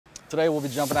Today we'll be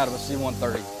jumping out of a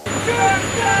C-130.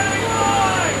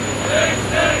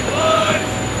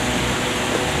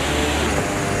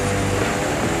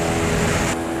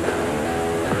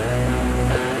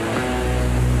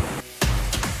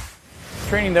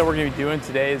 Training that we're going to be doing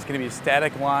today is going to be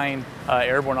static line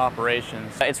airborne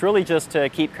operations. It's really just to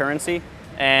keep currency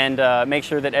and make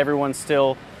sure that everyone's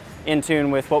still in tune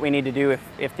with what we need to do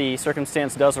if the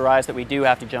circumstance does arise that we do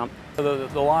have to jump. So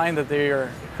the line that they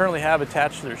currently have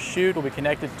attached to their chute will be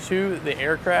connected to the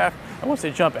aircraft, and once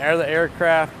they jump out of the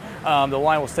aircraft, the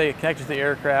line will stay connected to the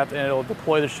aircraft and it'll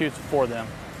deploy the chutes for them.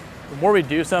 The more we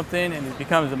do something and it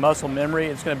becomes a muscle memory,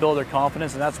 it's going to build their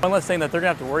confidence, and that's one less thing that they're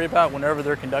going to have to worry about whenever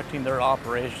they're conducting their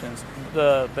operations.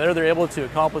 The better they're able to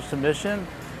accomplish the mission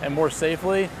and more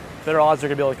safely, better odds they're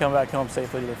going to be able to come back home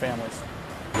safely to their families.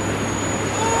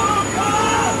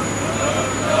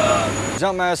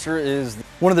 Jumpmaster is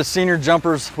one of the senior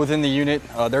jumpers within the unit.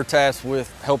 They're tasked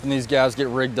with helping these guys get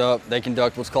rigged up. They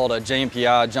conduct what's called a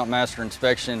JMPI, Jumpmaster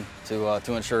Inspection,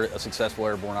 to ensure a successful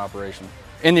airborne operation.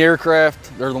 In the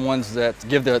aircraft, they're the ones that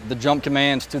give the jump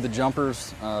commands to the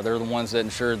jumpers. They're the ones that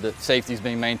ensure that safety is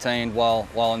being maintained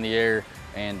while in the air,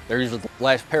 and they're usually the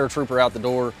last paratrooper out the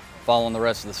door, following the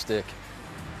rest of the stick.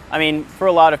 I mean, for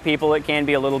a lot of people, it can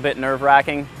be a little bit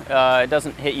nerve-wracking. It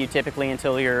doesn't hit you typically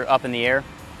until you're up in the air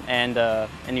and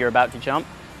you're about to jump.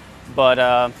 But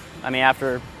I mean,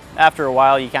 after a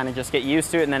while, you kind of just get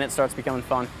used to it, and then it starts becoming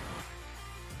fun.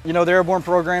 You know, the airborne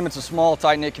program, it's a small,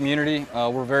 tight-knit community.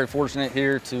 We're very fortunate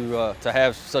here to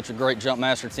have such a great jump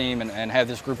master team and have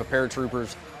this group of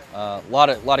paratroopers. A lot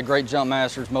of great jump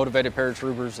masters, motivated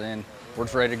paratroopers, and we're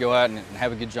just ready to go out and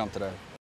have a good jump today.